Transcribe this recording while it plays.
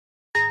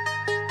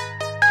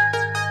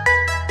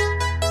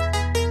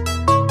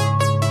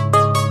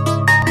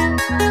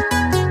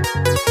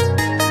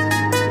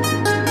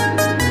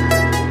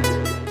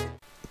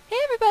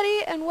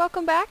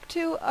welcome back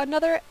to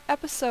another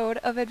episode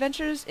of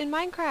Adventures in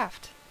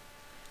Minecraft.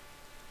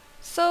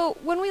 So,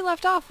 when we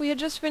left off, we had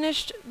just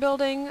finished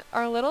building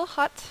our little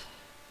hut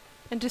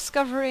and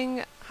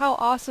discovering how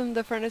awesome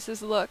the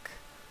furnaces look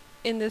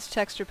in this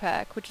texture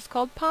pack, which is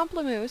called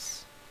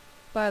Pamplemousse,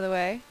 by the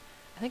way.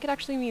 I think it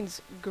actually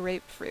means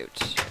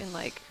grapefruit in,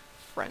 like,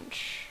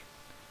 French,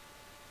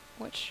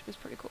 which is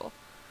pretty cool.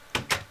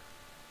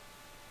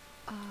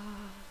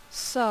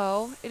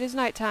 So, it is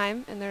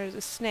nighttime, and there is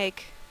a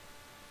snake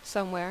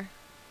somewhere.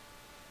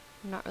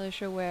 I'm not really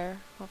sure where.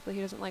 Hopefully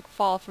he doesn't, like,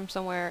 fall from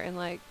somewhere and,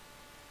 like,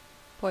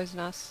 poison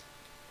us.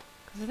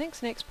 Because I think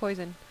snakes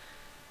poison.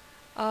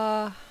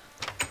 Let's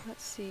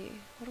see.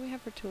 What do we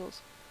have for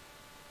tools?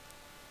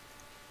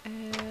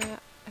 I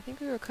think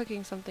we were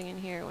cooking something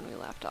in here when we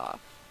left off.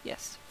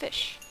 Yes,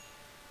 fish.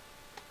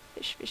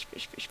 Fish, fish,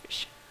 fish, fish,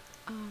 fish.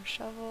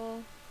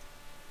 Shovel.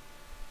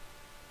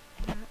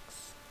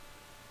 Axe.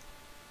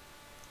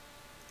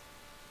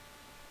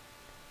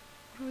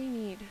 What do we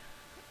need?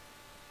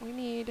 We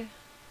need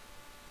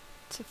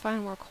to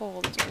find more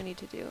coal. That's what we need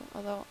to do.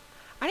 Although,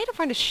 I need to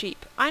find a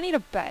sheep. I need a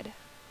bed.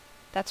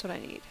 That's what I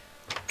need.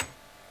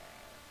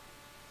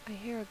 I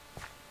hear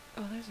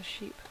oh, there's a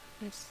sheep.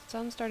 And it's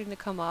sun's starting to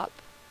come up.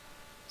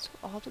 So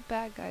all the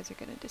bad guys are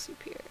gonna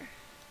disappear.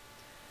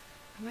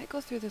 I might go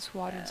through this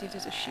water and see if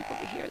there's a sheep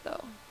over here,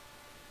 though.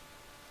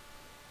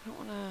 I don't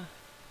wanna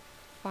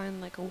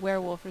find, like, a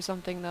werewolf or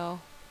something,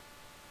 though.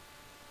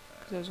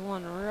 'Cause there's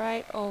one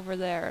right over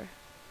there,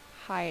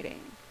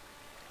 hiding.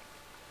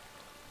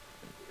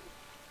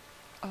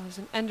 Oh, there's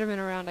an Enderman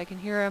around. I can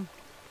hear him.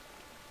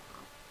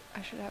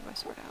 I should have my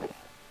sword out.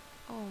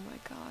 Oh my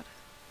god.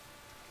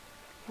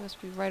 He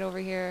must be right over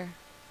here.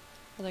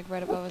 Or, like,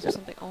 right above us or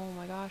something. Oh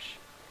my gosh.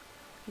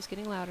 He's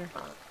getting louder.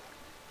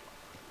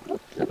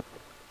 It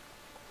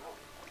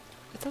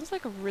sounds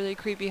like a really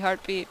creepy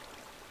heartbeat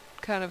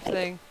kind of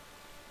thing.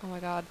 Oh my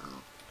god.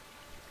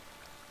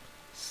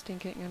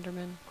 Stinking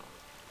Enderman.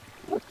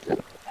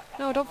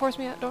 No, don't force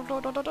me out. Don't. Oh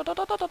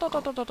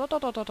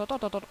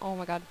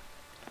my god.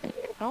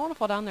 I don't want to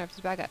fall down there if there's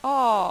a bad guy.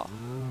 Oh!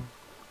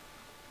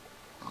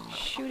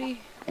 Shooty.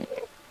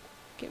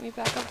 Get me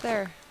back up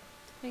there.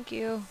 Thank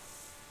you.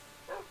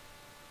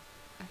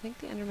 I think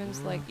the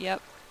Enderman's like,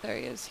 yep, there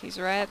he is. He's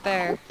right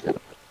there.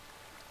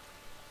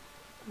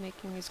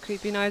 Making these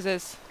creepy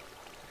noises.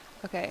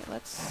 Okay,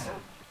 let's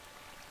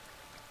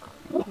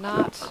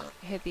not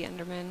hit the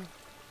Enderman.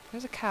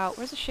 There's a cow.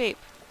 Where's the sheep?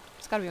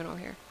 There's gotta be one over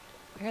here.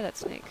 I hear that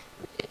snake.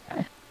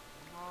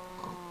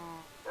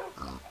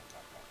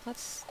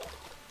 Let's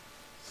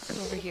go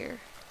over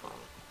here.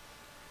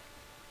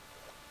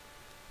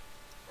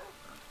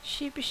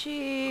 Sheepy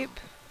sheep.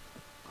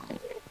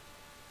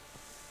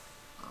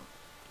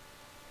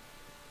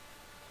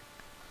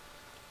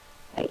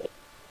 Oh,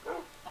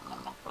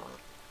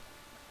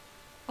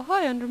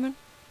 hi, Enderman.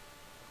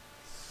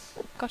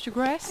 Got your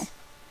grass?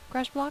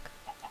 Grass block?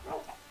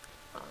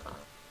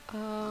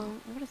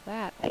 What is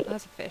that? Oh,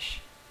 that's a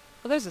fish.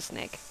 Oh, there's a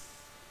snake.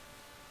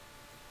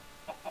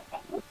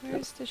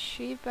 Where's the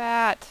sheep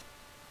at?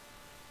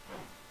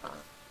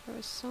 There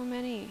was so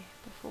many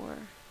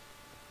before.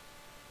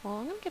 Well,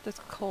 I'm gonna get this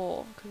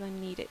coal, because I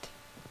need it.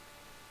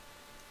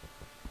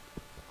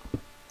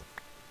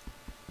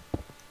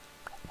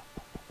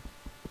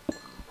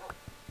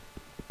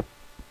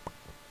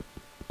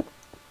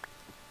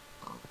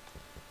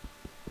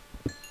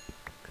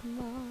 Come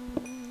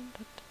on.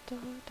 Da, da,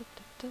 da,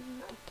 da, da,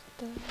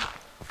 da, da.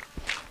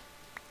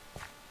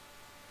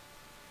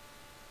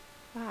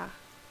 Ah.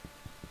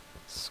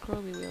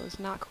 Scrolly wheel is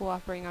not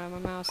cooperating on my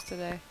mouse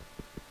today.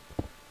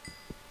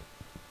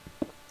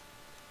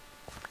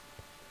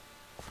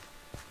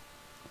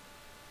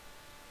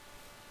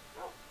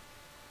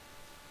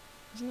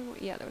 Isn't there one?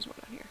 Yeah, there was one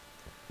down here.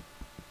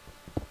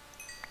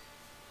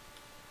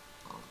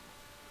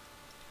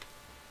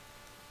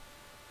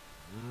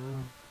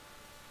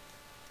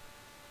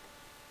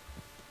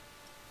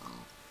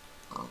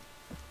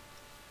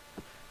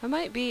 I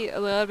might be a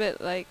little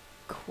bit, like,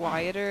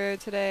 quieter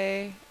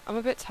today. I'm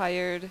a bit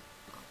tired.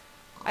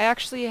 I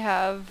actually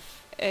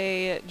have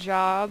a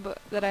job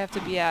that I have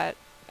to be at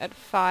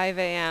 5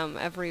 a.m.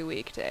 every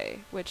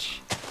weekday, which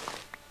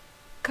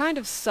kind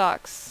of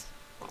sucks,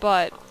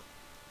 but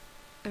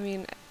I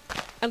mean,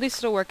 at least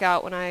it'll work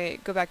out when I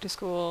go back to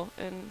school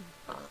and...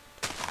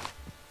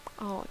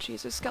 Oh,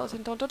 Jesus,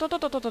 skeleton, don't.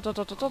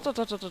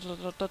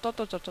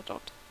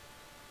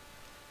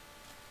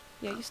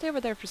 Yeah, you stay over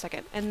there for a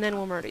second, and then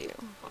we'll murder you.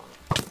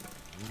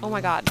 Oh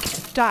my god.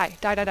 Die.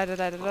 Die, die, die, die,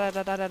 die, die,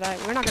 die, die, die, die.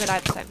 We're not gonna die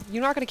this time.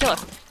 You're not gonna kill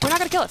us. We're not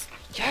gonna kill us.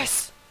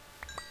 Yes!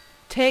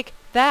 Take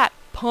that,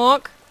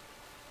 punk!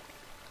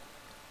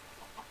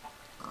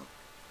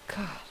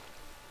 God.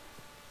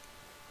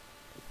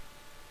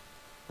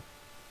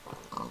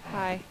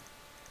 Hi.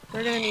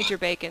 We're gonna need your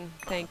bacon.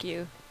 Thank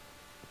you.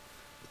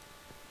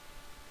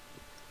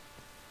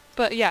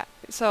 But yeah,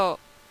 so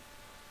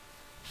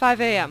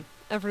 5 a.m.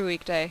 every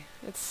weekday.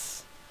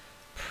 It's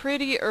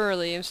pretty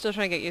early. I'm still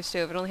trying to get used to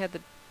it. I've only had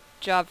the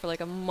job for like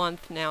a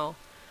month now.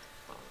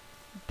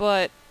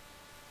 But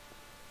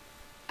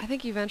I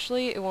think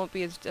eventually it won't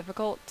be as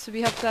difficult to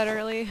be up that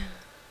early.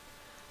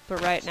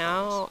 But right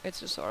now, it's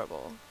just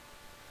horrible.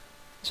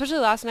 Especially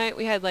last night,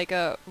 we had like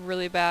a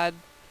really bad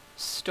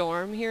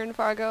storm here in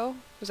Fargo.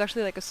 It was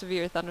actually like a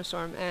severe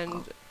thunderstorm,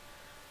 and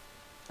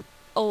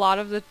a lot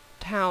of the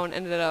town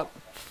ended up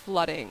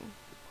flooding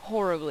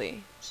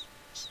horribly.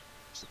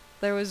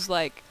 There was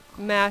like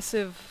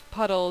massive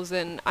puddles,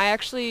 and I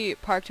actually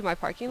parked in my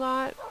parking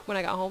lot when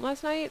I got home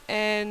last night,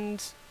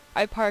 and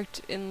I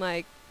parked in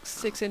like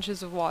 6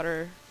 inches of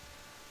water,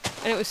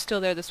 and it was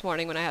still there this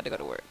morning when I had to go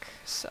to work,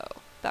 so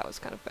that was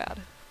kind of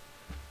bad.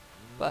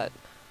 But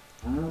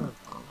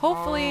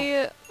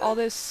hopefully all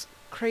this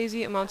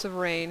crazy amounts of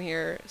rain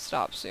here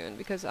stops soon,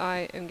 because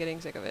I am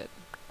getting sick of it.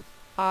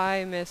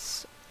 I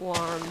miss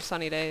warm,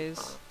 sunny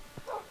days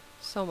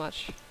so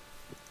much.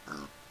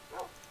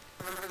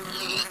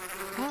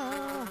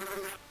 Ah.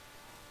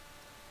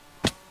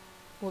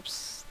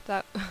 Whoops,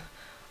 that...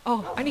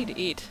 Oh, I need to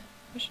eat.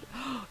 I should...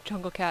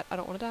 Jungle cat, I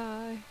don't want to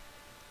die.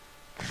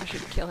 I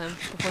should kill him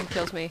before he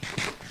kills me.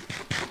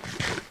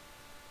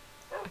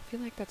 I feel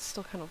like that's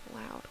still kind of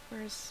loud.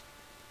 Where's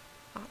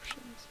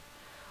options?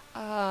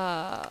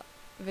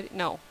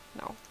 No.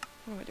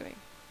 What am I doing?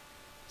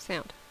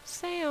 Sound.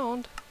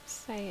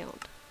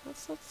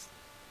 Let's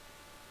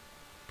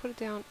put it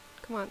down.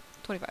 Come on,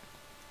 25.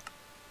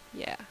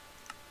 Yeah.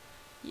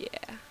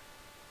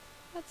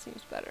 That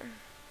seems better.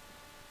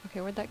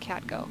 Okay, where'd that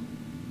cat go?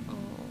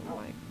 Oh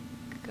my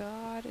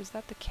god, is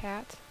that the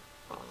cat?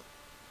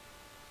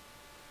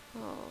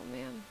 Oh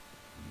man.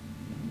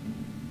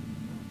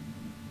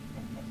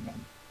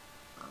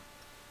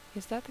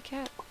 Is that the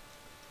cat?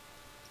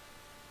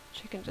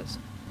 Chicken just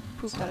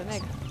pooped out an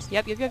egg.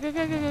 Yep.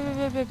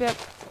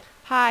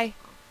 Hi.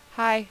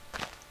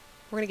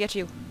 We're gonna get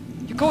you.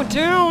 You're going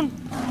down!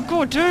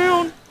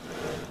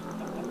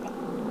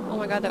 Oh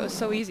my god, that was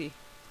so easy.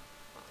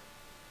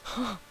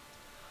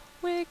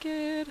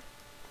 Wicked.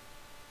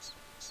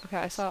 Okay,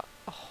 I saw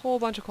a whole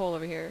bunch of coal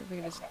over here. We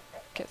can just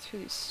get through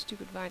these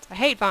stupid vines. I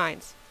hate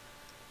vines!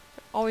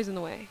 They're always in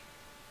the way.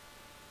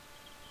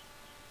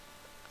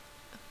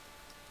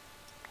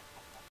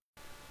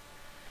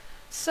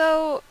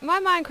 So, my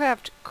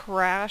Minecraft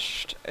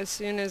crashed as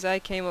soon as I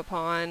came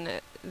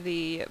upon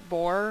the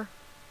boar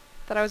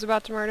that I was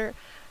about to murder.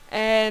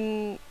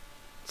 And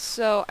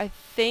so I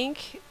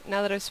think,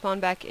 now that I've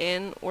spawned back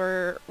in,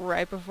 we're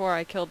right before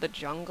I killed the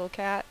jungle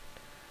cat.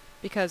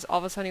 Because all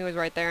of a sudden he was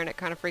right there and it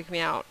kind of freaked me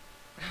out.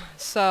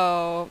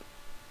 So,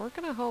 we're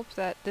gonna hope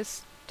that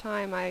this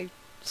time I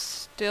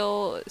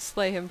still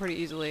slay him pretty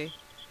easily.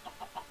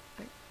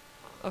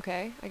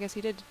 Okay, I guess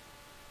he did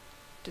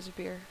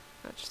disappear.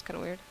 That's just kind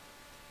of weird.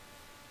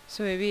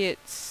 So maybe it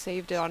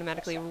saved it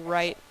automatically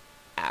right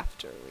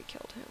after we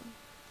killed him.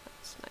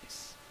 That's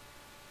nice.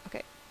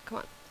 Okay, come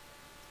on.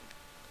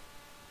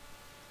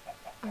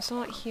 I'm still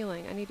not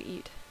healing. I need to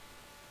eat.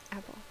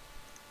 Apple.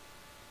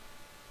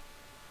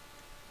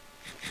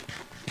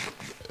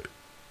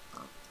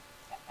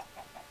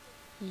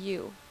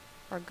 You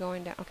are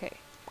going down. Okay.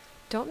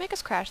 Don't make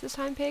us crash this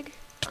time, pig.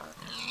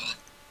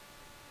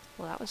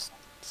 Well, that was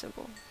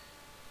simple.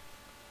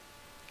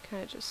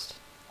 Kinda just...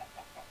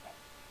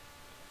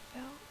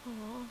 fell.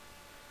 Aww.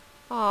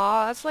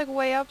 Aw, that's like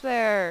way up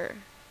there.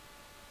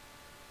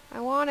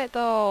 I want it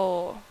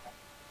though.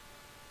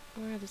 Oh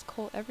my god, there's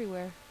coal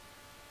everywhere.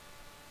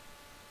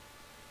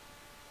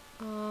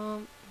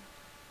 Man,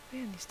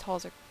 these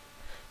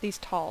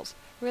talls.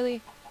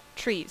 Really?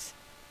 Trees.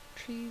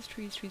 Trees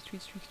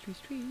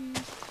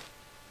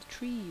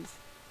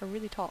are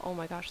really tall. Oh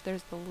my gosh,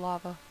 there's the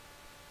lava.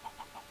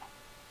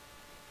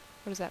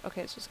 What is that?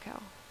 Okay, it's just a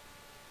cow.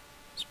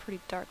 It's pretty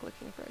dark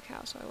looking for a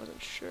cow, so I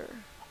wasn't sure.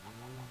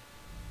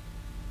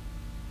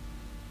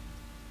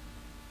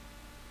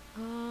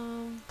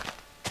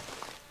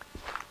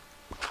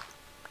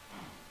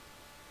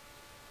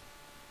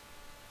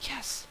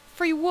 Yes!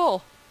 Free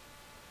wool!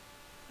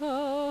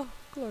 Oh,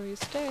 glorious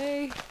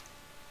day.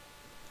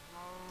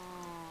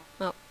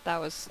 Oh, that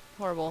was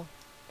horrible.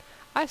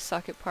 I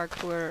suck at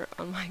parkour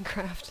on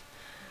Minecraft.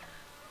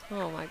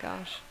 Oh my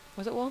gosh.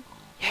 Was it wool?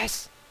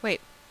 Yes!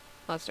 Wait.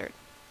 Oh, that's dirt.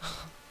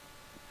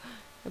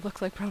 It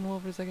looks like brown wool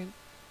for a second.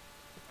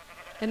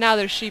 And now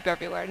there's sheep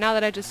everywhere. Now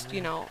that I just,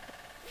 you know,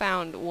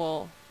 found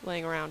wool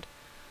laying around.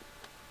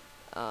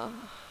 I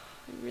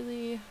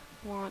really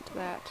want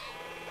that.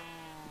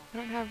 I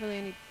don't have really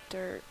any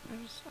dirt.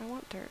 I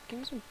want dirt. Give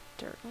me some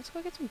dirt. Let's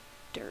go get some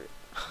dirt.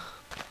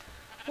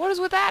 What is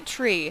with that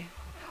tree?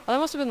 Oh, that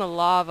must have been the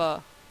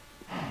lava.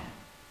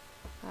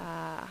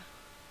 Ah.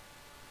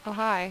 Oh,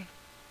 hi.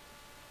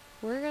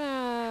 We're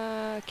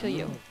gonna kill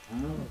you.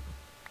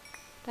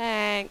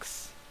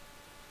 Thanks.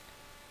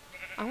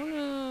 I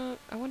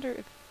wonder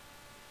if...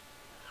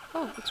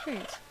 Oh,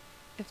 experience.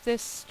 If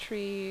this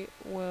tree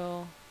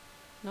will...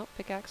 Nope,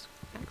 pickaxe.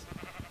 Axe.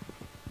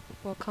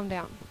 Will come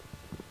down.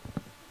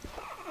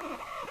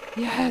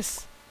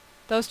 Yes!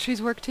 Those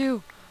trees work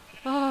too!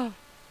 Oh!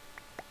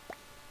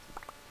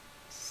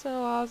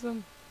 So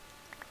awesome.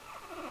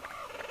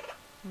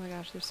 Oh my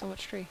gosh, there's so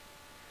much tree.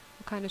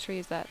 What kind of tree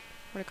is that?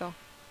 Where'd it go?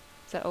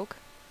 Is that oak?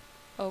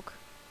 Oak.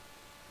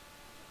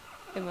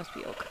 It must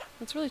be oak.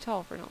 It's really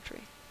tall for an oak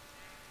tree.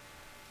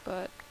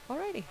 But,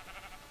 alrighty.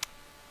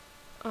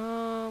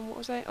 What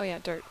was I? Oh yeah,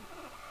 dirt.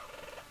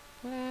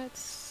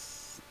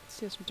 Let's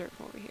steal some dirt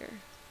from over here.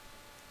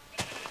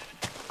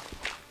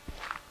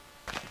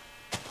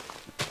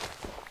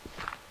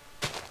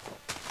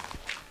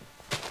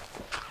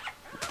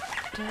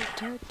 Dirt,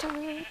 dirt,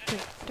 dirt,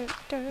 dirt, dirt,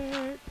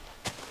 dirt.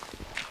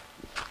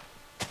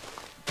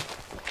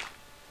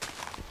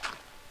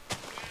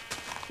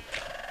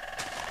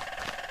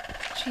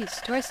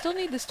 Jeez, do I still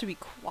need this to be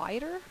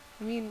quieter?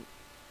 I mean,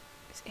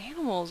 these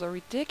animals are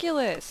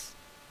ridiculous.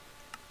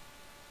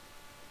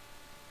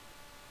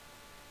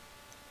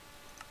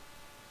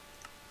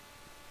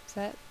 Is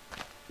that...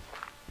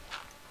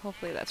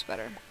 Hopefully that's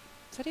better.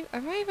 Is that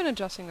am I even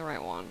adjusting the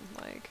right one?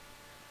 Like,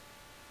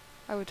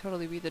 I would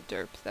totally be the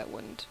derp that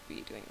wouldn't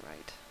be doing it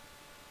right.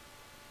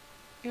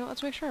 You know,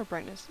 let's make sure our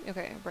brightness...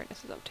 Okay, our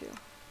brightness is up too.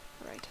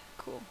 Alright,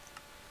 cool.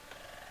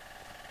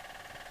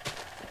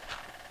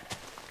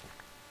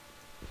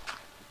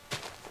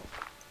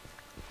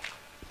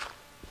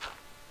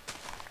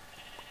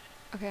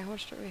 Okay, how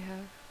much dirt do we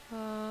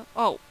have?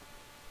 Oh!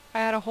 I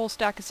had a whole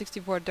stack of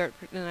 64 dirt,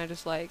 and I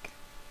just like...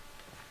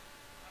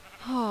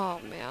 Oh,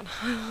 man.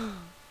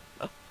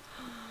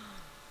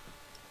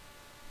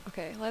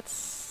 Okay,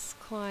 let's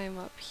climb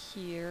up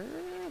here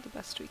the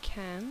best we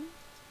can.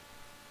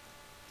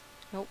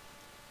 Nope.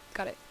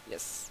 Got it.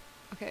 Yes.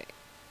 Okay.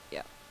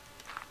 Yeah.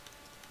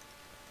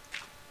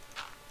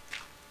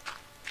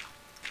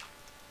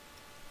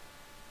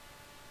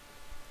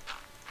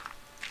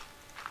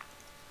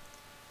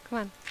 Come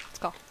on. Let's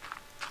go.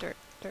 Dirt,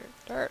 dirt,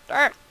 dirt,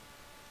 dirt!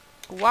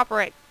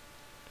 Cooperate!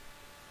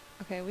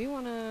 Okay, we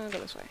wanna go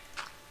this way.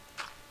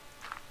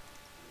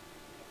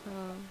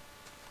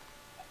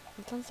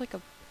 It sounds like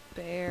a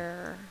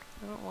bear.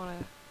 I don't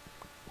wanna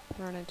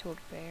run into a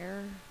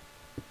bear.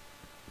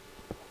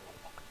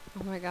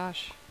 Oh my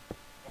gosh.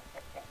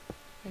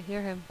 I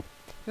hear him.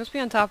 He must be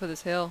on top of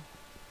this hill.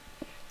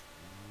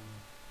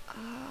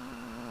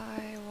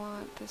 I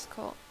want this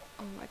coal.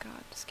 Oh my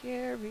god,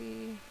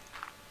 scary.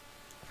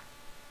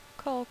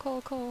 Coal,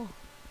 coal, coal.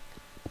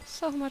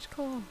 So much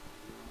coal.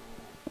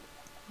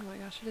 Oh my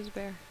gosh, it is a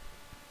bear.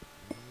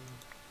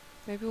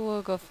 Maybe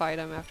we'll go fight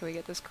him after we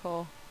get this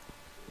coal.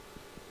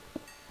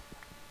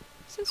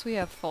 Since we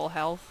have full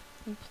health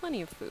and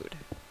plenty of food.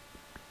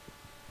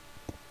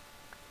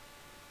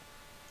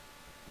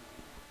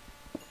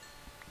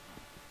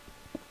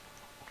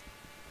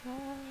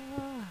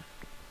 Ah.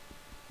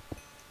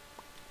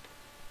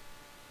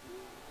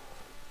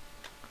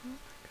 Oh my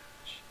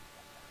gosh.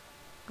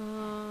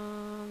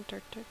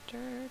 Dirt, dirt,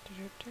 dirt,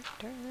 dirt, dirt,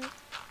 dirt.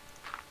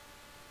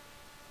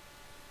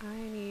 I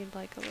need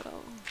like a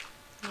little...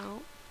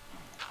 No.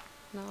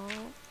 No.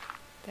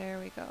 There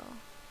we go.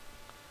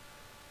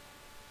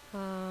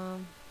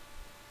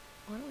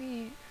 Why don't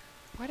we...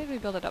 Why did we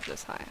build it up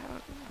this high? I don't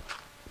know.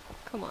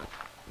 Come on.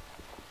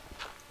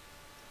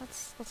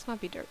 Let's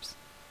not be derps.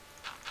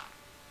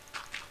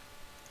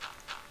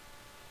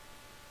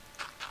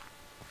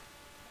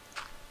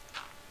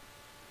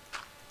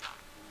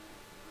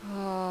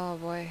 Oh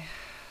boy.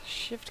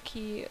 Shift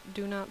key,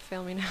 do not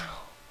fail me now.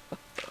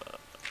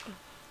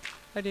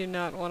 I do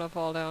not want to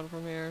fall down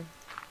from here.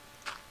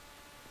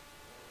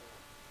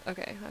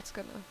 Okay, that's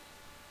good enough.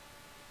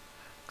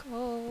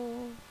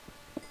 Go.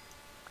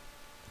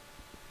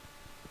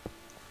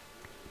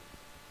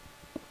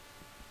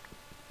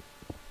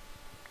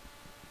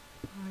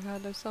 Oh my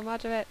god, there's so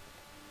much of it.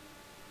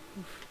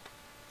 Oof.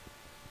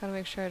 Gotta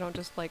make sure I don't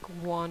just like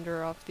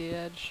wander off the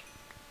edge.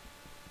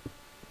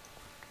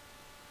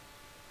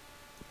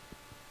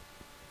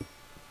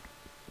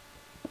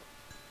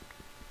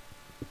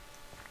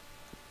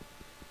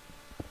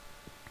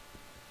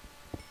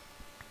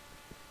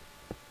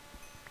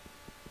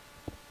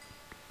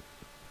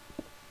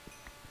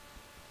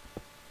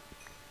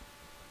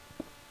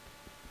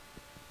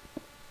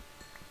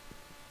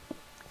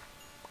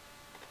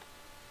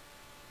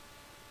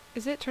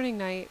 Is it turning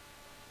night?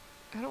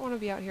 I don't want to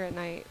be out here at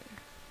night.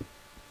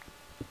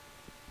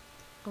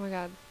 Oh my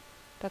god.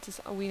 That's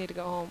we need to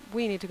go home.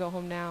 We need to go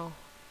home now.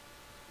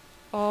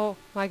 Oh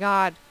my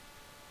god.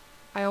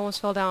 I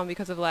almost fell down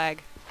because of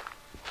lag.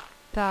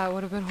 That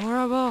would have been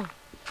horrible.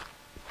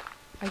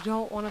 I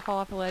don't want to fall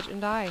off the ledge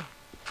and die.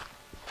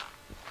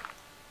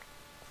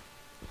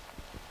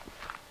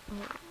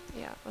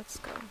 Yeah, let's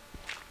go.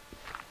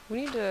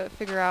 We need to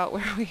figure out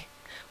where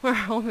our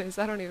home is.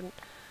 I don't even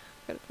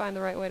gotta find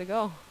the right way to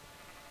go.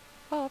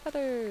 Oh,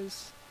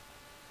 feathers!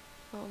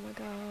 Oh my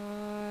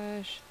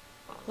gosh.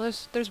 Well,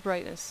 there's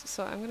brightness,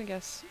 so I'm gonna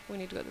guess we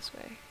need to go this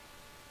way.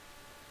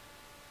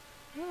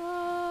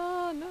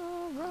 Ah,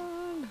 no,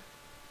 run!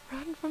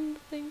 Run from the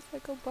things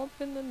that go bump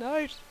in the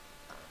night!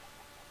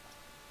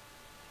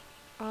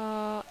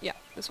 Yeah,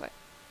 this way.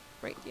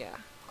 Right, yeah.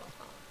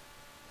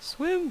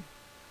 Swim!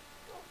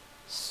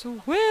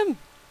 Swim!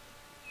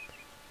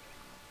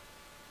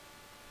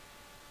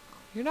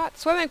 You're not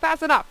swimming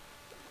fast enough!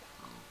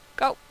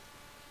 Go!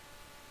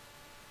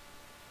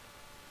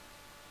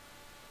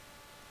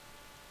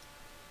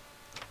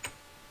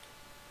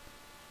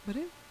 What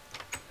is?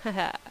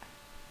 Haha.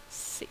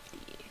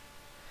 Safety.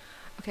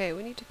 Okay,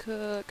 we need to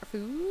cook our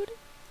food.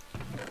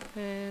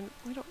 And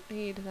we don't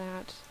need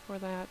that, or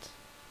that,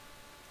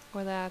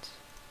 or that,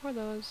 or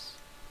those.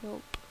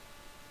 Nope.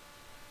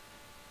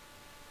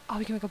 Oh,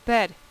 we can make a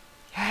bed!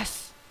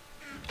 Yes!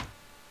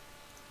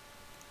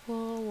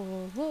 Whoa,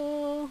 whoa,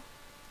 whoa.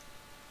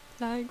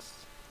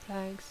 Planks,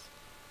 planks.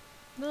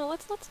 No,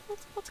 let's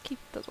keep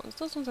those ones.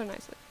 Those ones are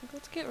nice.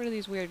 Let's get rid of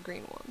these weird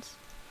green ones.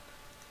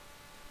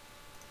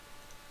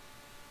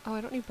 Oh,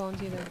 I don't need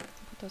bones either. I'll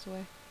put those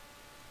away.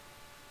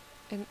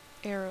 And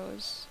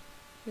arrows.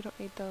 We don't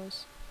need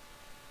those.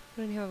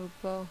 We don't even have a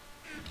bow.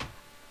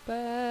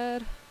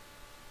 Bed.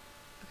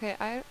 Okay,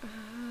 I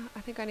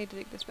think I need to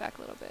dig this back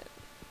a little bit.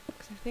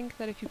 Because I think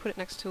that if you put it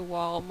next to a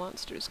wall,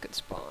 monsters could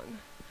spawn.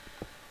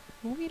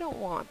 We don't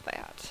want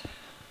that.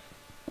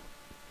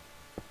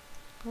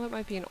 Well, it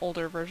might be an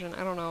older version.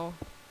 I don't know.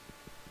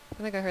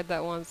 I think I heard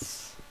that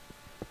once.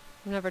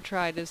 I've never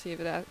tried to see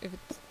if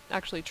it's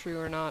actually true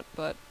or not,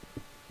 but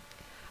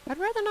I'd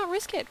rather not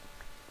risk it.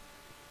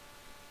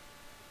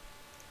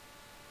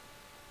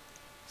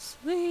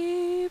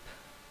 Sleep.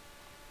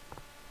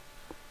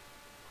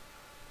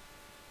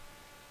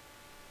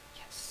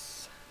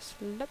 Yes.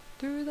 Slept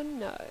through the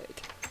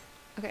night.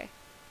 Okay.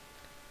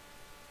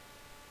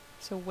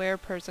 So where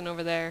person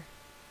over there?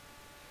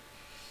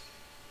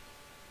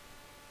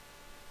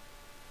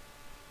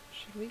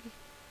 Should we?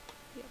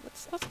 Yeah,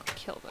 let's go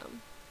kill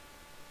them.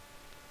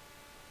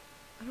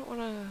 I don't want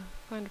to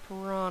find a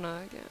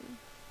piranha again.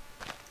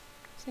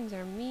 These things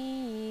are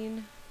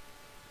mean.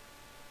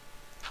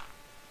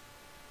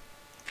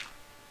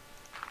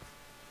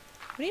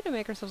 We need to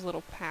make ourselves a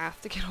little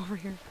path to get over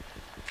here.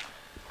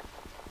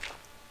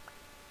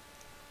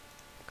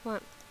 Come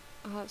on.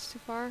 Oh, that's too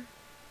far.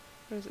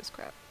 What is this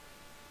crap?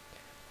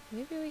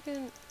 Maybe we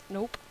can...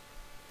 Nope.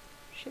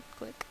 Shift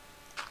click.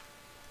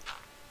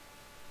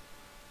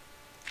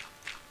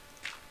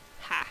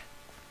 Ha!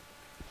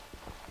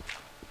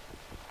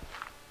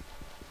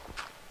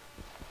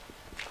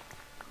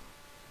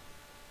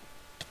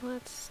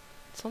 Let's...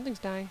 Something's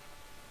dying.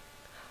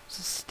 It's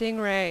a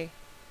stingray.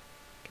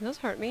 Can those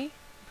hurt me?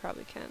 They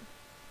probably can.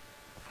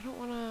 I don't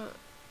wanna...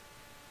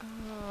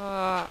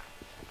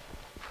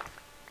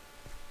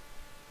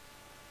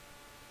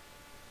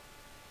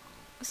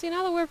 See,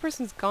 now the weird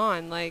person's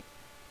gone, like...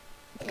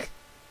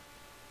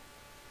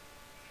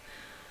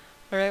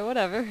 Alright,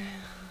 whatever.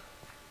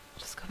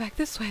 Just go back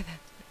this way then.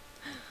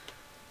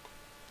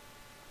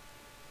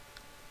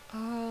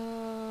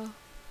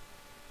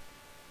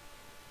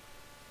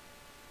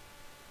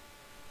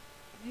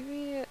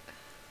 Maybe...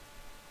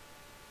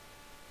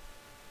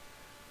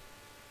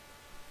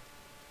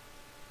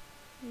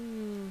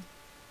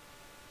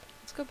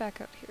 Let's go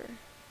back out here.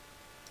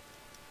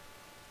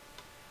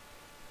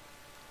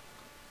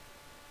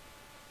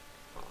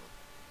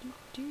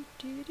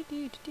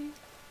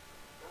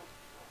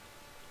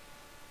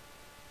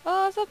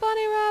 Oh, it's a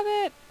bunny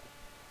rabbit!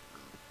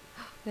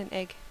 An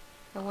egg.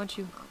 I want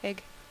you.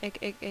 Egg. Egg,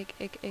 egg, egg,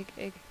 egg, egg,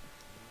 egg.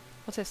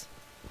 What's this?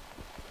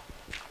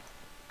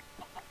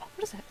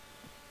 What is that?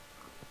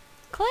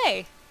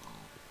 Clay!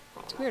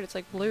 It's weird, it's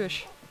like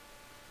bluish.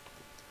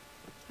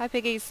 Hi,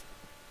 piggies.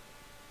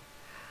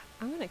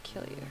 I'm gonna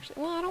kill you, actually.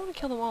 Well, I don't want to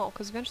kill them all,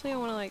 because eventually I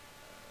want to, like,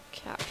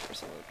 capture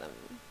some of them.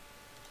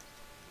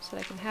 So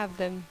that I can have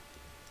them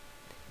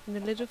in the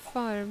little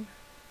farm.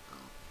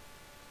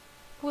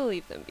 We'll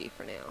leave them be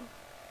for now.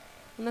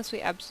 Unless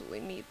we absolutely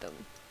need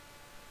them.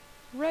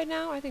 Right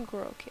now, I think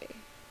we're okay.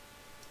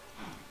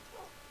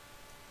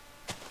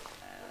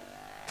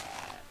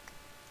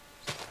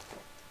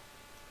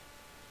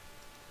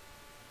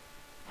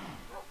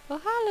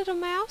 Well, hi, little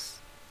mouse.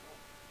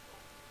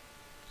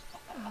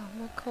 Oh,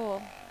 more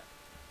coal.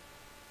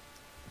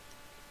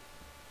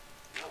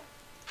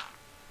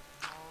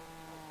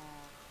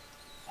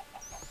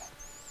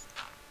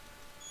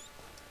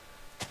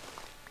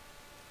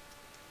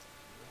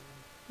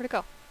 Where'd it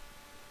go?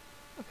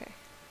 Okay.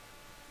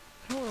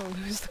 I don't want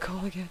to lose the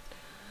coal again.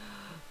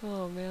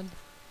 Oh, man.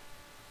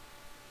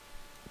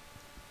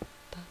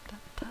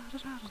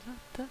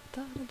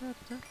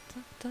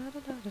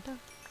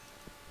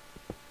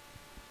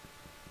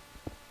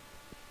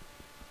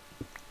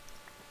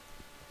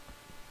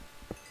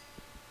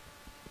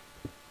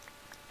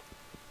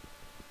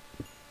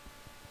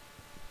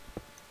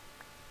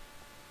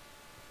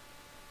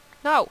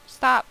 No!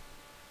 Stop!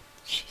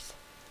 Jeez.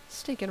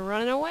 Stinking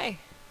running away.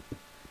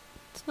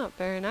 It's not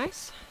very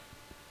nice.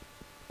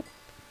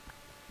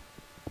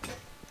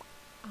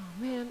 Oh,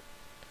 man.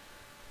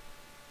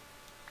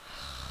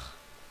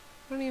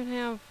 I don't even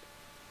have...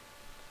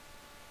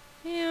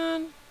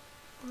 Man.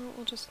 Well,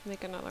 we'll just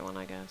make another one,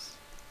 I guess.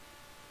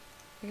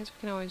 I guess we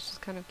can always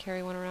just kind of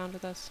carry one around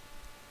with us.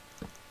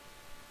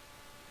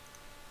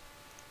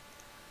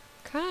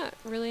 Kinda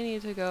really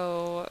need to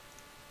go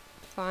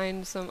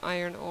find some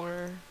iron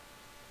ore.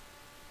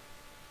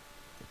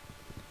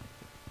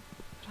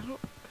 But I don't...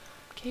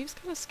 Caves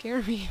kinda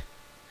scare me.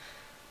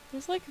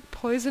 There's like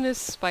poisonous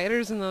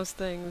spiders in those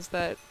things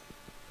that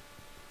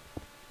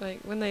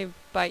like, when they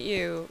bite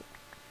you,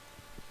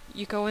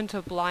 you go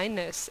into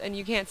blindness and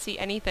you can't see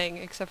anything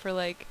except for,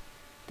 like,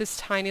 this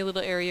tiny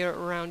little area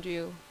around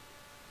you.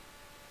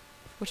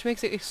 Which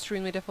makes it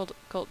extremely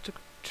difficult to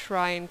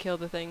try and kill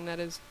the thing that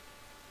is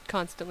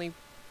constantly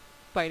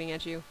biting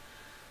at you.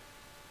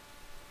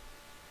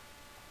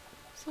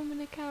 So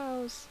many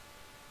cows.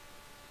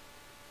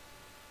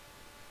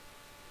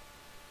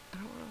 I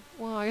don't wanna...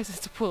 Well, I guess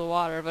it's a pool of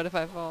water, but if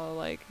I fall,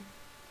 like...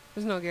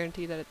 There's no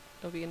guarantee that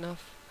it'll be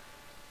enough.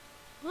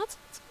 Well, let's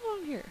go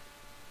on here.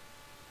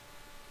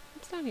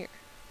 What's down here?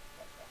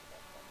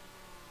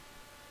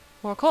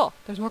 More coal!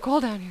 There's more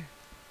coal down here!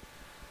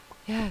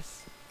 Yes!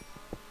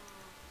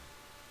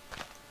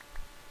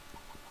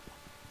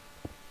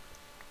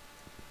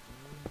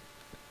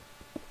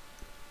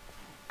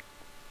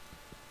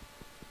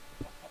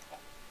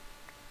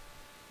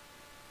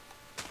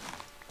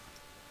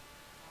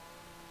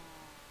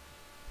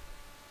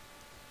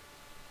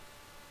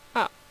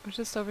 Oh, it's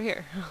just over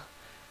here.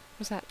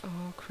 What's that?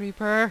 Oh,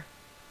 creeper!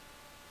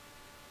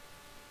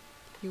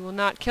 You will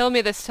not kill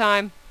me this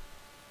time!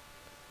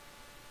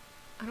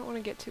 I don't want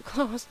to get too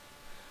close.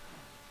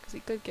 Because he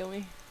could kill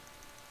me.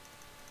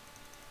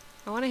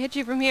 I want to hit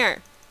you from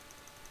here.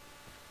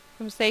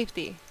 From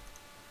safety.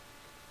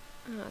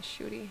 Ah,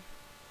 shooty.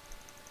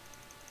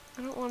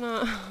 I don't want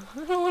to...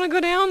 I don't want to go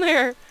down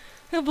there!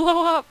 He'll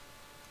blow up!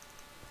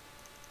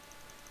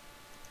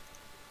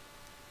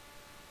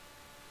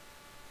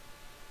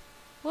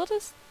 We'll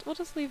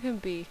just leave him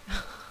be.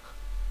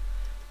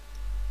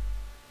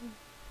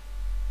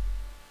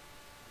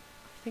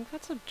 I think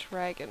that's a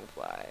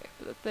dragonfly.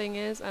 But the thing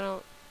is, I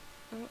don't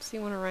see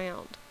one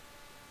around.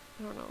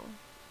 I don't know.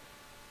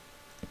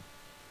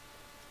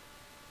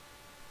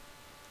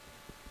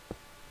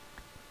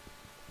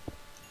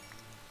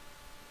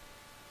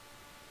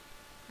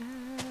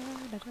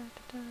 Da, da, da,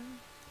 da.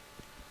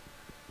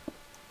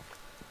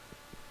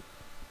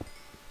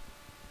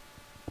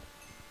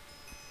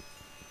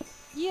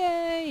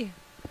 Yay!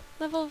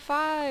 Level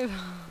 5!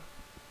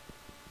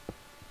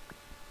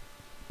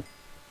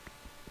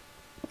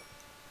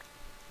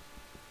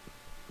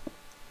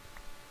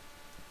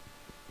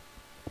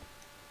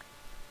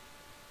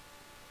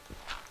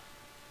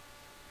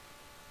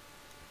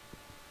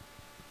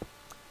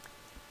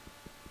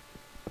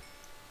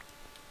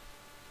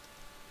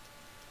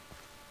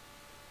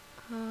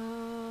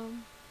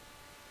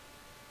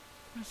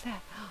 What's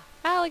that?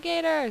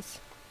 Alligators!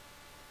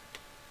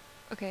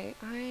 Okay,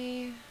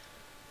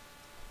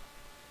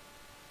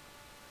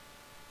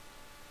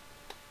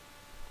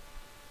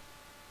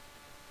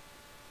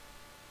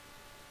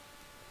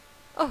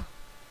 Oh!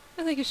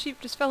 I think a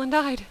sheep just fell and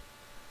died.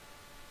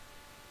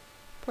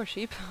 Poor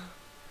sheep.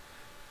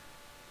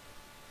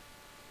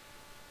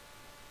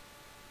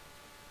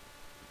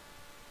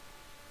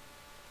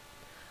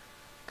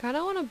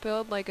 Kinda wanna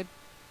build like a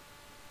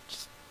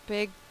just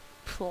big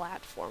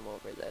platform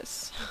over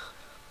this.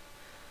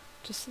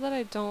 Just so that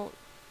I don't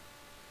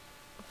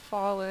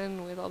fall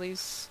in with all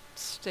these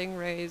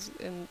stingrays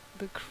and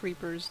the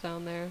creepers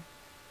down there.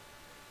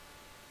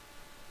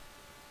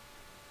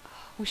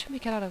 We should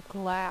make it out of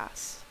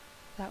glass.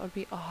 That would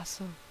be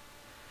awesome.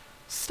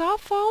 Stop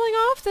falling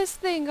off this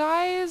thing,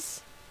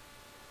 guys!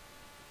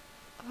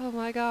 Oh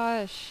my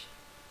gosh.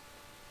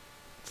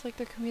 It's like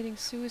they're committing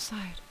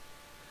suicide.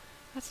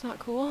 That's not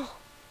cool.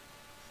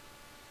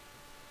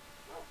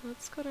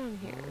 Let's go down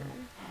here.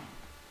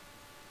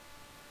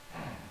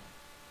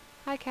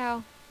 Hi,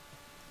 cow.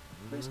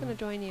 We're just gonna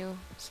join you,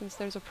 since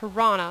there's a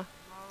piranha.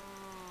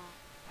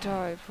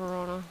 Die,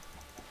 piranha.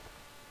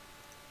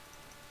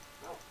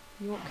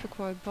 You won't kick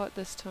my butt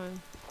this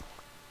time.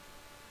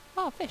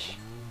 Oh, fish!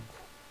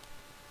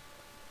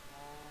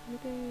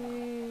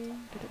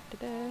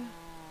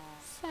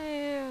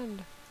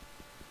 Sand!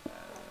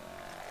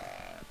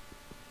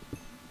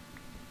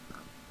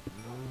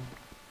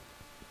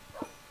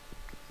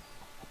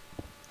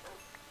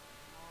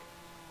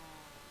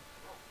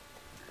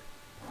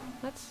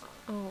 That's...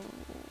 oh,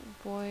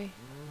 boy.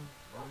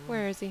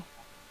 Where is he?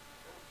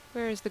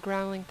 Where is the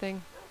growling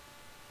thing?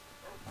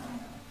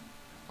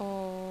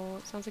 Oh,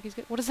 it sounds like he's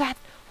good. What is that?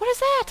 What is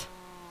that?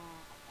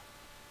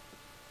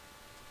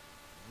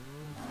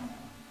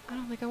 I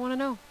don't think I want to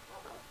know.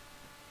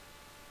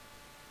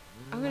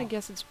 I'm gonna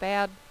guess it's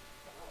bad.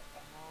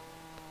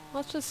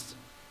 Let's just...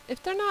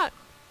 if they're not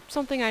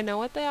something I know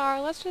what they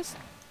are, let's just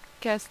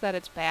guess that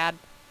it's bad.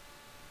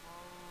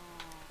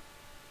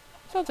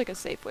 Sounds like a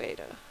safe way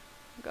to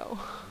go.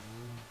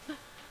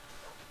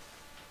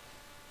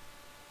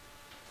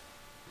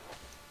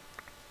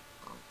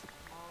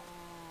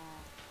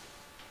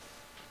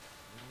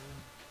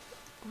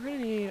 We're gonna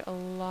need a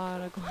lot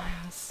of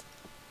glass.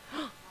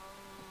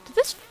 Did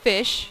this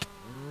fish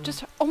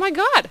just... oh my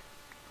god!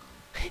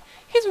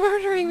 He's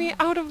murdering me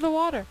out of the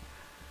water!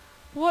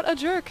 What a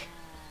jerk!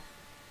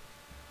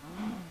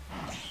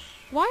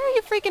 Why are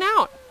you freaking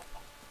out?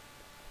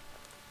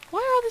 Why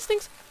are all these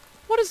things...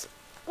 what is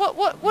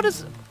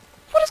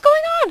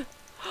going on?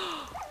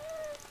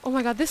 Oh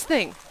my god, this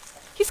thing!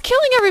 He's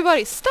killing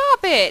everybody! Stop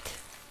it!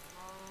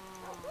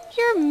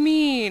 You're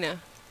mean!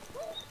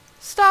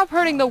 Stop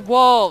hurting the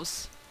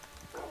wolves!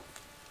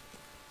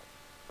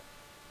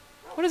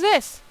 What is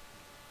this?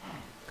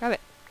 Grab it.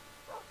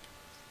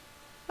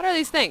 What are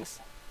these things?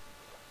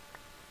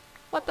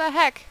 What the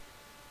heck?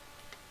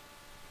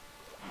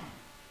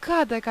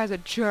 God, that guy's a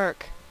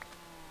jerk.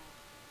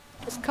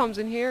 Just comes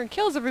in here and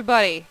kills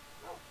everybody.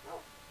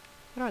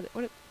 What are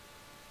they?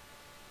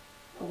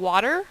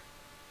 Water?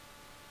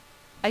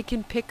 I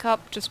can pick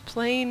up just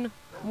plain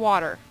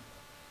water.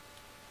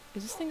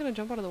 Is this thing gonna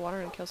jump out of the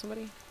water and kill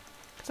somebody?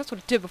 Because that's what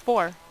it did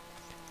before.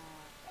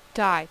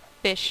 Die,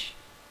 fish.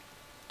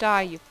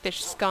 Die, you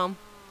fish scum.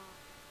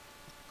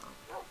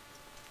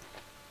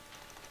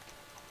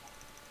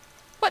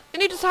 What?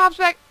 And he just hops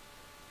back?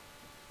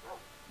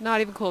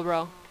 Not even cool,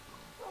 bro.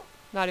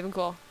 Not even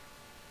cool.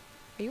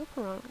 Are you a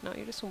piranha? No,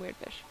 you're just some weird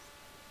fish.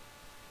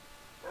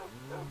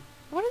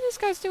 What are these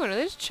guys doing? Are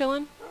they just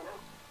chilling?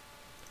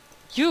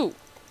 You!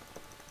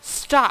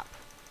 Stop!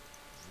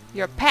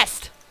 You're a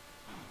pest!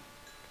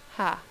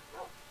 Ha.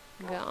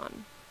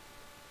 Gone.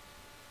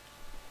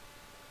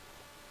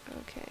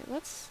 Okay,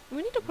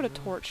 we need to put a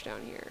torch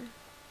down here.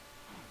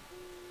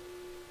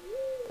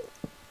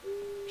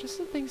 Just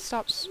so things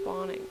stop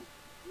spawning.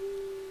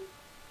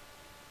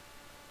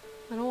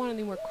 I don't want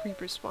any more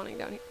creepers spawning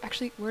down here.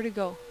 Actually, where'd it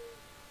go?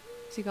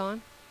 Is he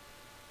gone?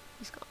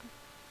 He's gone.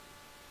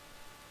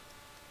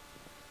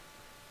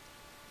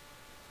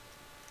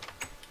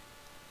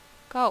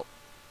 Go!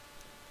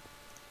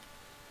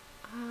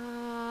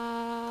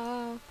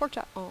 Pork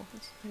chop. Oh,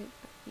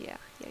 yeah.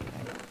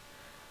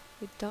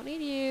 We don't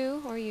need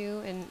you, or you,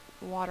 and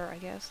water, I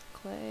guess.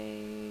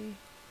 Clay.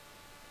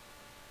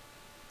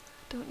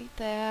 Don't need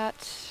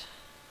that.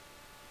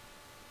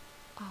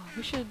 Oh,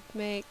 we should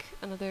make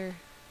another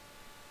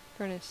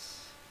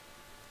furnace.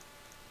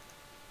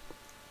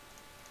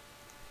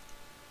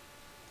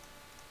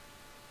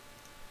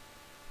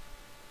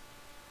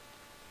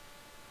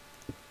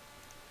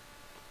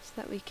 So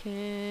that we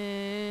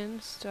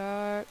can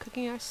start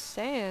cooking our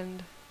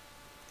sand.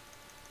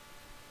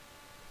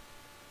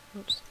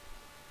 Oops.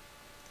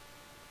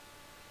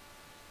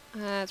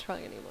 It's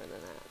probably gonna need more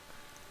than that.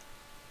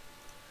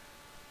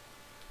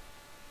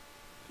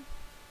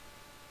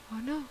 Oh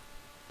no.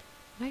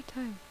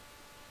 Nighttime.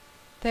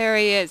 There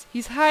he is.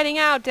 He's hiding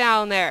out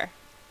down there.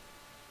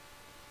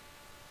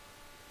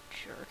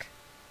 Jerk.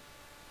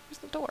 Where's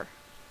the door?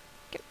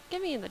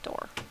 Get me in the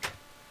door.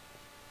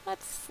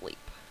 Let's sleep.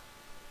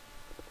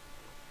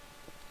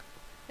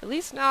 At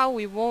least now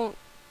we won't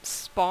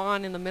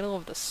spawn in the middle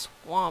of the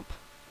swamp.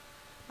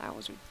 That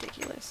was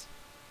ridiculous.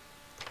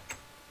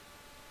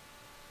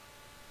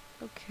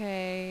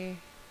 Okay.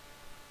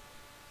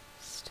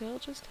 Still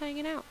just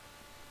hanging out.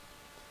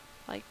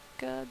 Like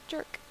a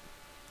jerk.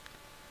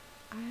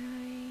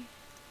 I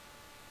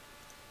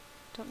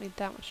don't need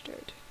that much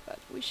dirt, but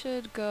we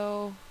should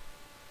go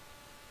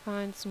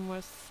find some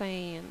more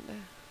sand.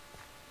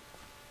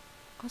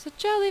 Oh, it's a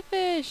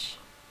jellyfish!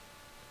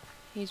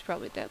 He's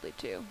probably deadly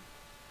too.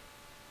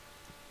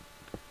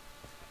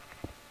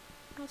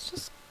 Let's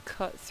just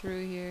cut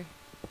through here.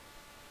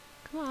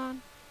 Come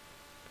on.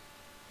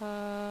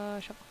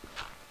 Shovel.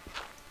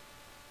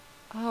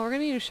 Oh, we're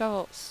gonna use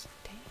shovels.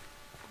 Dang.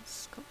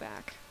 Let's go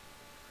back.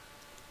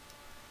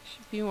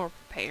 Should be more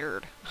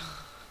prepared.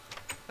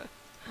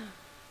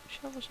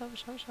 Shovel.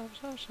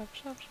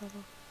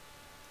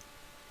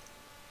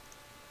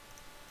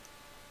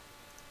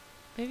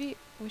 Maybe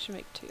we should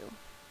make 2.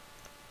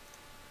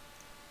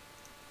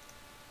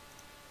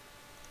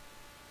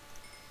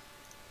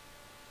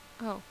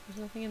 Oh, there's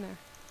nothing in there.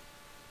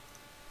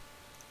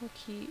 We'll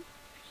keep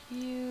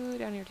you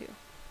down here too.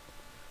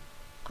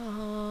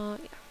 Yeah.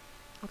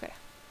 Okay.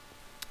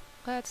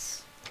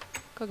 Let's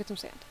go get some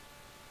sand.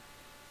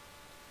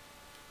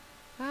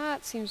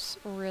 That seems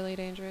really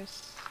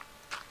dangerous.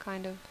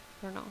 Kind of.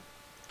 I don't know.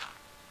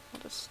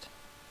 I'll just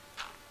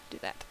do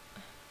that.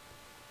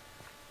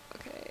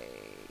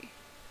 Okay.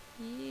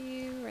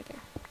 You right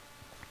there.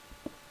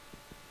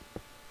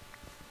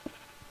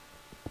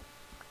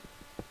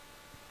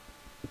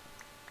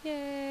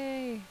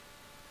 Yay!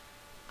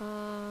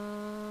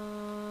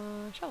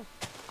 Shovel.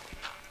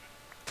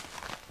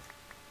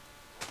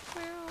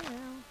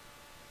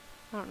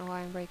 I don't know why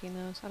I'm breaking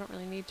those. I don't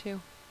really need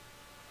to.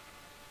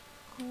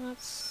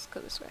 Let's go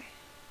this way.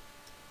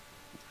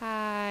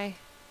 Hi.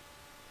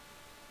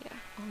 Yeah.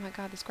 Oh my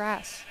god, this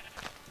grass.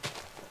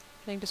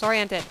 Getting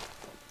disoriented.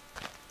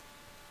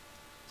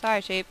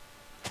 Sorry, sheep.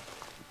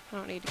 I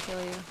don't need to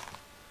kill you.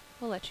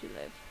 We'll let you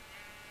live.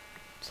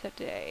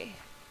 Today.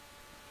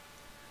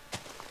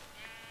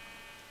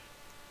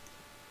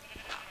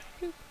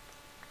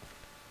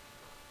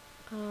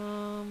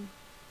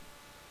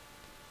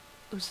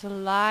 It was the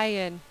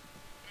lion.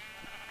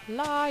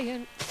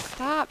 Lion.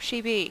 Stop,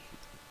 sheepy.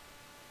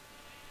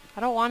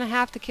 I don't want to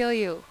have to kill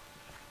you.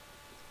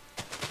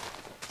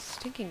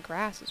 Stinking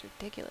grass is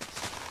ridiculous.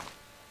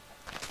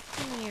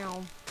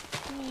 Meow.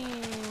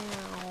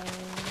 Meow.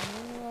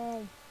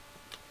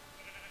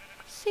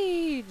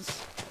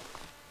 Seeds.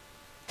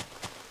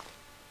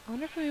 I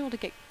wonder if I'm able to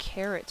get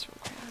carrots from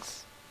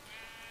grass.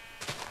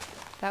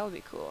 That would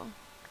be cool.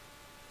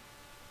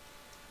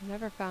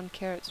 Never found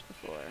carrots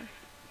before.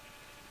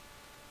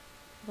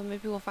 Well,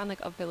 maybe we'll find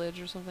like a village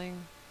or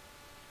something.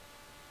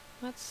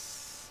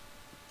 Let's...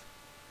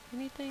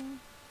 anything?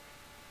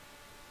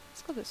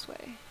 Let's go this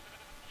way.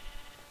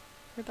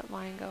 Where'd that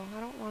lion go? I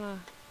don't want to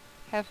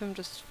have him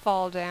just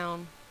fall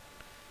down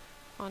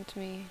onto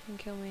me and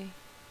kill me.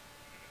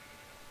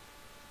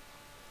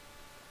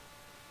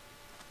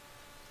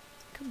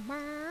 Come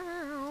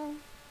on.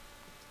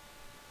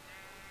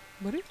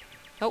 What?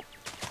 Oh.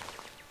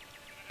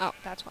 Oh,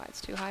 that's why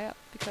it's too high up,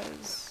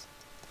 because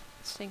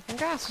stinking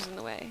grass was in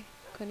the way.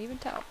 Couldn't even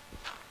tell.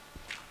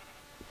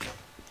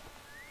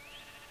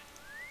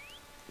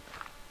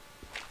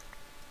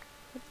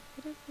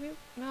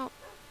 No.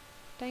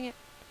 Dang it.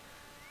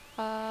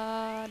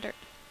 Dirt.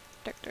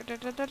 Dirt, dirt, dirt,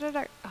 dirt, dirt, dirt,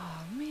 dirt.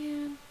 Oh,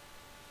 man.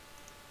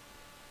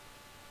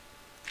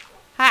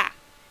 Ha!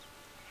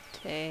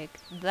 Take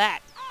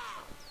that.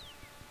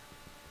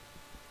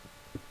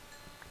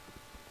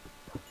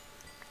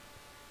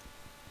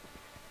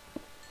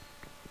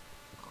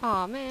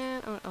 Aw,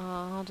 man. Oh,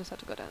 I'll just have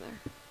to go down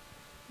there.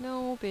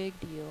 No big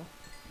deal.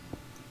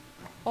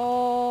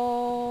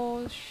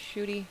 Oh,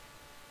 shooty.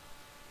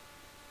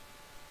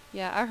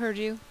 Yeah, I heard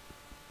you.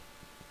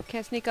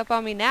 Can't sneak up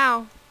on me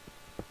now.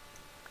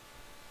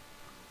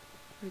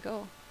 Where'd we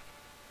go?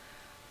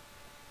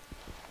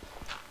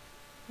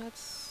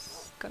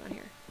 Let's go down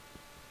here.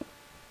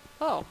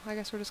 Oh, I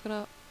guess we're just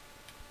gonna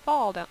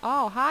fall down.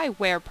 Oh, hi,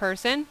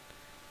 were-person.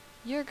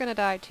 You're gonna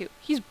die too.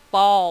 He's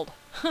bald.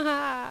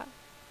 Haha.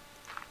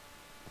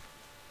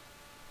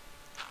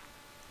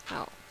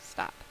 Oh,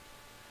 stop.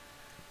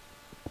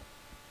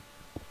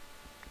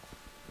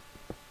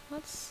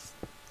 Let's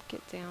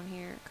get down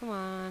here. Come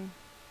on.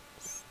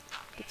 Let's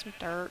get some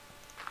dirt.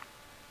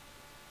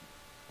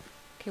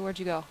 Okay, where'd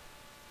you go?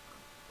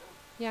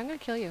 Yeah, I'm gonna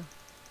kill you.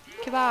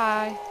 Okay,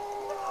 bye.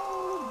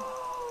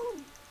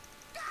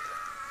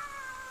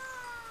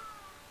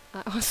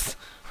 That was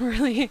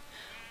really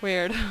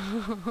weird.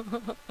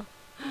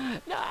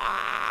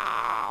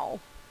 No!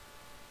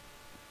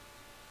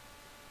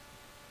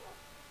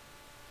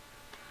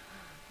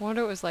 I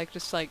wonder what it was like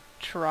just like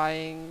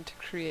trying to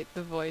create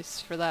the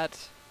voice for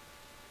that.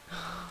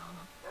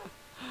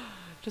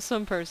 Just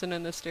some person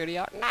in the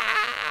studio.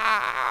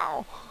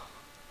 No!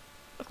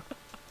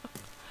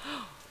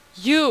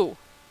 You!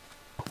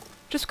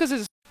 Just because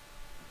it's...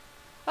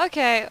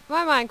 Okay,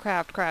 my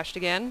Minecraft crashed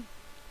again.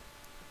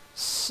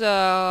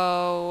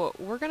 So,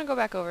 we're gonna go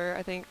back over,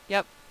 I think.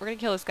 Yep, we're gonna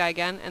kill this guy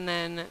again, and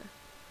then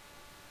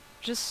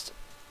just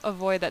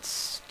avoid that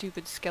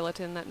stupid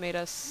skeleton that made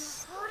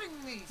us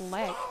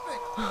lag.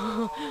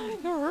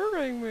 You're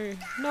hurting me!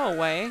 No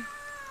way.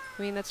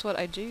 I mean, that's what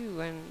I do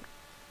when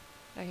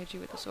I hit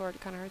you with the sword.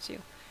 It kind of hurts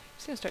you.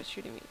 He's gonna start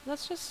shooting me.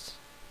 Let's just...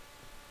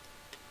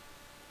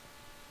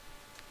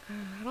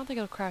 I don't think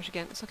it'll crash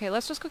again. It's okay,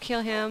 let's just go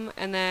kill him,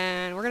 and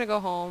then we're gonna go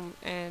home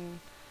and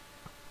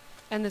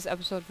end this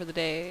episode for the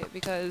day,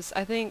 because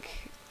I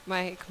think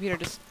my computer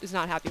just is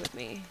not happy with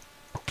me.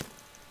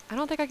 I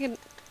don't think I can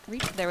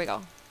reach... There we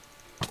go.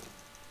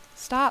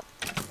 Stop.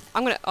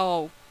 I'm gonna...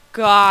 Oh,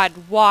 God,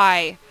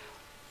 why?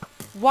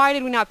 Why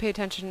did we not pay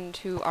attention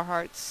to our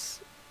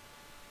hearts?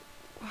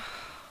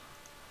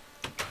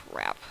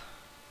 Crap.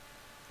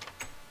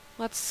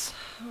 Let's...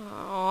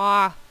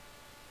 Aw.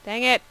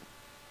 Dang it.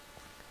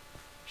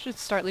 Should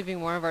start leaving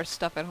more of our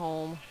stuff at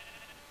home,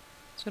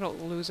 so we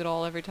don't lose it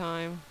all every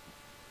time.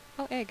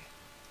 Oh, egg.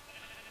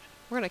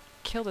 We're gonna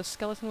kill this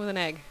skeleton with an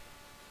egg.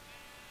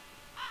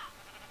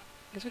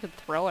 Guess we could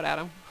throw it at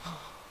him.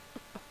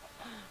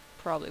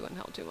 Probably wouldn't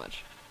help too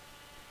much.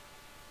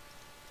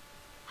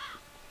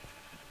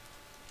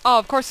 Oh,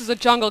 of course there's a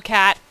jungle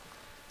cat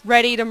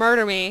ready to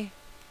murder me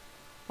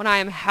when I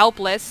am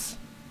helpless.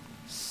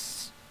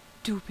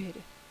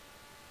 Stupid.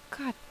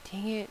 God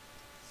dang it.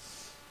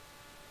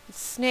 The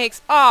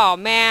snakes. Oh,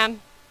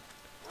 man.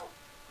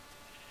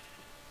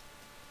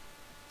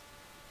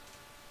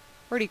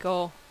 Where'd he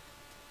go?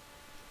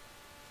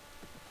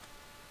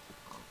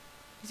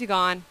 Is he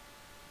gone?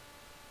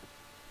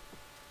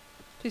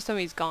 Please tell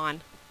me he's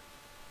gone.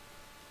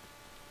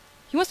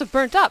 He must have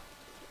burnt up.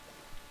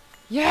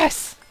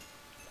 Yes!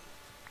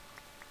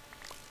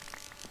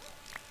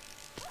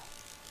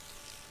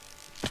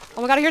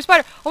 Oh my god, I hear a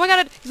spider! Oh my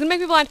god, he's gonna make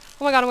me blind!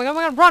 Oh my god, oh my god, oh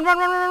my god, run, run,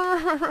 run,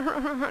 run, run, run,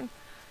 run, run, run!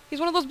 He's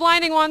one of those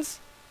blinding ones!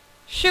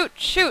 Shoot,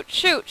 shoot,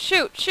 shoot,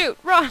 shoot, shoot!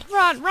 Run,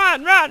 run,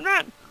 run, run,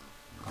 run!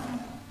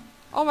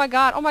 Oh my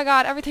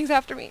god, everything's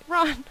after me!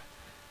 Run!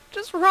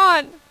 Just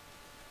run!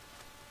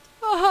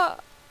 Ah,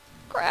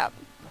 crap.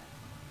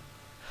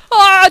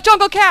 Ah,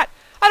 jungle cat!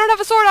 I don't have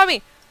a sword on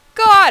me!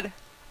 God!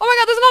 Oh my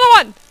god, there's another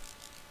one!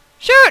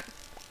 Shoot!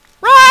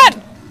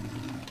 Run!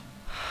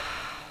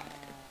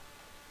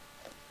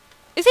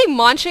 Is he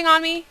munching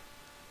on me?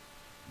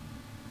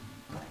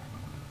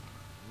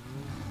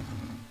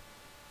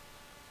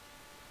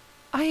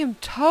 I am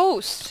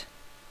toast.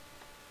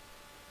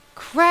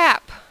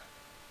 Crap.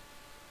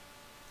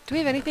 Do we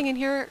have anything in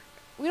here?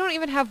 We don't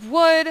even have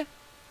wood.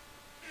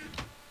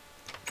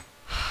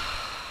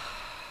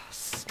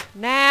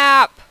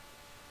 Snap.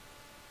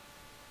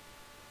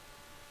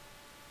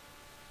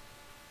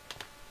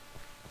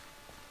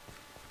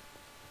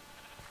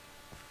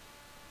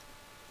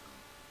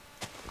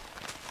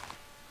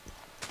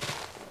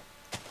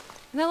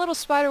 And that little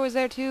spider was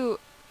there too.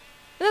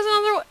 And there's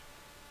another one.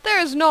 There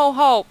is no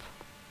hope.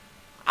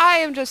 I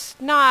am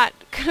just not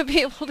gonna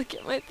be able to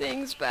get my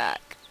things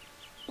back.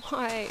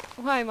 Why?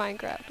 Why,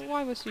 Minecraft?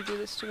 Why must you do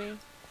this to me?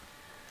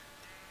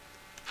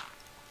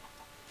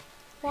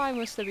 Why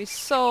must there be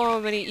so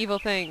many evil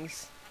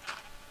things?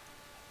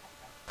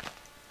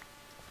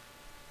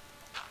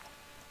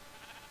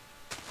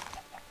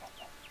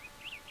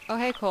 Oh,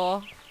 hey,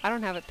 Cole. I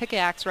don't have a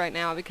pickaxe right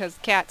now because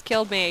cats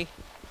killed me.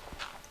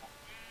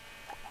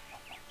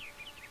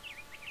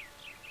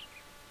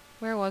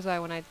 Where was I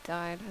when I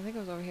died? I think it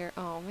was over here.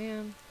 Oh,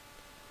 man.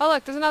 Oh,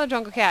 look, there's another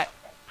jungle cat.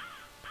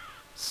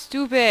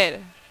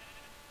 Stupid.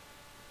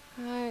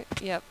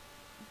 Yep.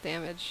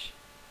 Damage.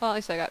 Well, at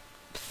least I got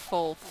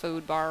full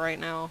food bar right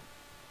now.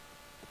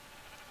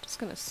 Just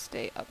gonna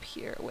stay up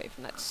here away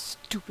from that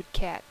stupid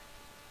cat.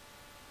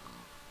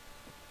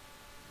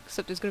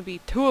 Except there's gonna be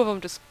two of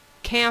them just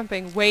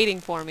camping, waiting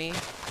for me.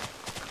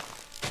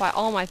 By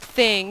all my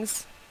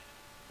things.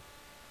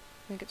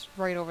 I think it's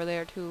right over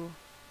there, too.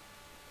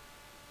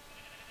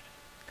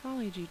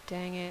 Golly gee,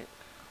 dang it.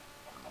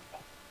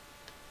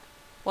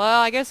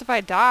 Well, I guess if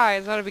I die,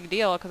 it's not a big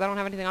deal, because I don't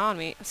have anything on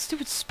me.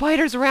 Stupid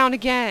spider's around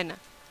again!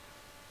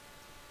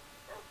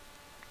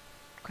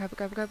 Grab,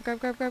 grab, grab, grab,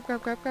 grab, grab,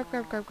 grab, grab, grab,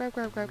 grab, grab,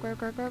 grab, grab, grab, grab,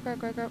 grab, grab, grab,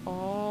 grab, grab.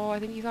 Oh, I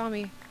think he saw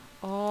me.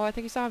 Oh, I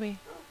think he saw me.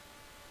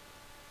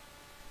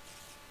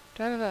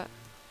 Do I have a...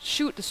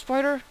 Shoot, the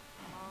spider!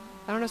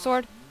 I don't have a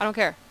sword. I don't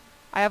care.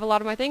 I have a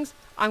lot of my things.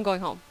 I'm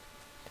going home.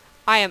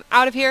 I am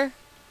out of here.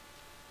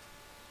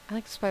 I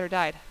think the spider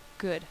died.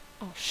 Good.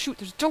 Oh, shoot,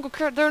 there's a jungle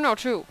cat there now,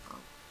 too.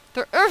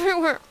 They're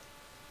everywhere!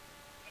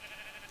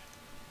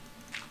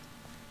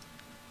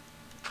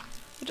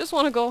 I just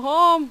want to go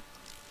home.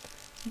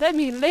 Let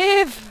me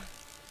live!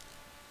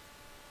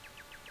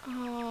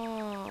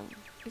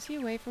 Is he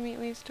away from me at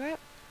least? I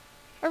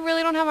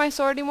really don't have my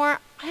sword anymore?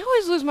 I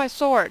always lose my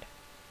sword.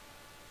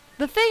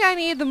 The thing I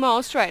need the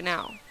most right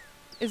now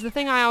is the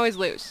thing I always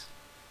lose.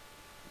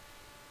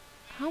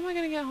 How am I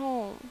gonna get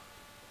home?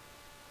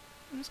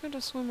 I'm just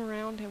gonna swim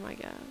around him, I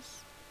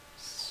guess.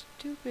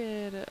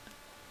 Stupid.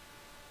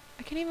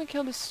 I can't even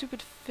kill the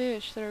stupid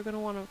fish that are gonna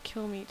want to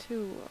kill me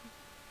too.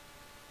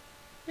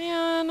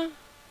 Man.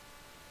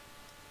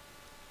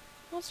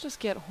 Let's just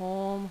get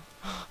home.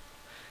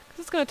 Because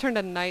it's gonna turn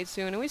to night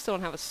soon and we still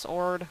don't have a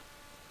sword.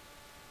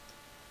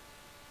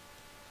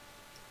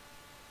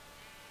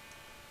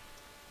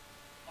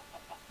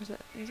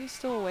 Is he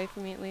still away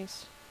from me at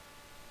least?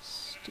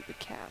 Stupid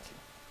cat.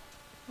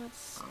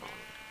 Let's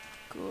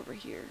go over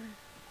here.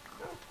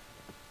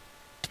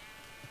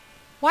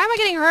 Why am I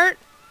getting hurt?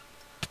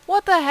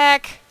 What the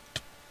heck?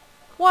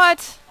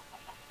 What?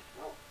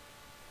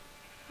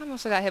 I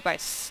must have got hit by a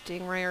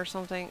stingray or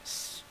something.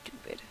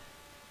 Stupid.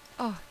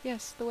 Oh,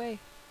 yes, the way.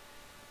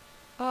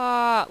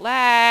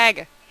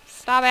 Lag!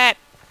 Stop it!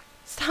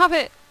 Stop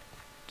it!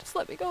 Just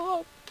let me go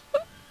home.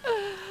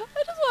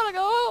 I just want to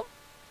go home.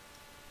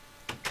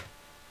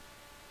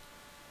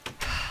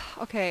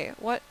 Okay,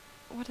 what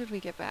did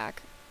we get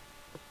back?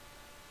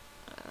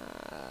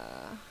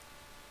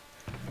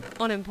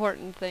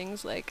 Unimportant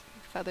things like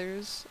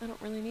feathers. I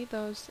don't really need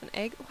those. An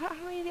egg? What? I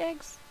don't need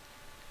eggs.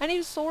 I need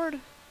a sword. I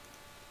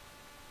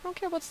don't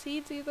care about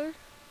seeds either.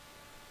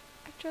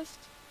 I just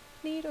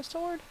need a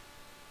sword.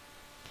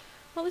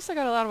 Well, at least I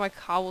got a lot of my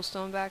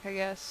cobblestone back, I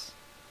guess.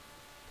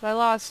 But I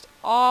lost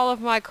all of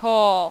my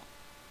coal.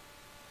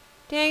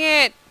 Dang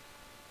it!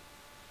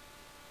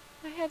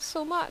 I had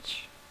so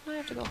much. I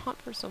have to go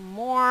hunt for some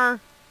more.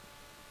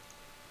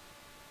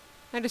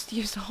 I just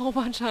used a whole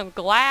bunch of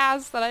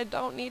glass that I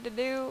don't need to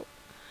do.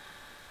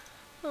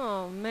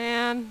 Oh,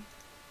 man.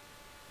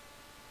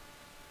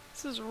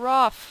 This is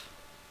rough.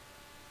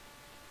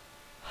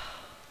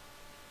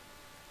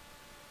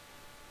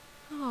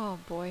 Oh,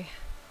 boy.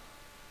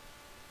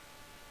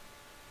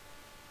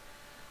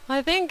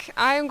 I think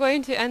I'm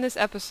going to end this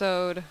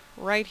episode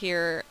right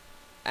here.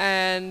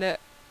 And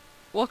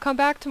we'll come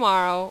back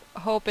tomorrow,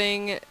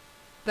 hoping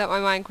that my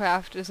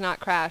Minecraft does not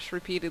crash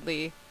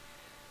repeatedly.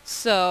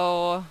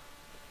 So,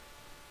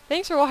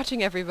 thanks for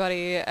watching,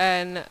 everybody,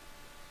 and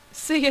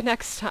see you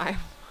next time.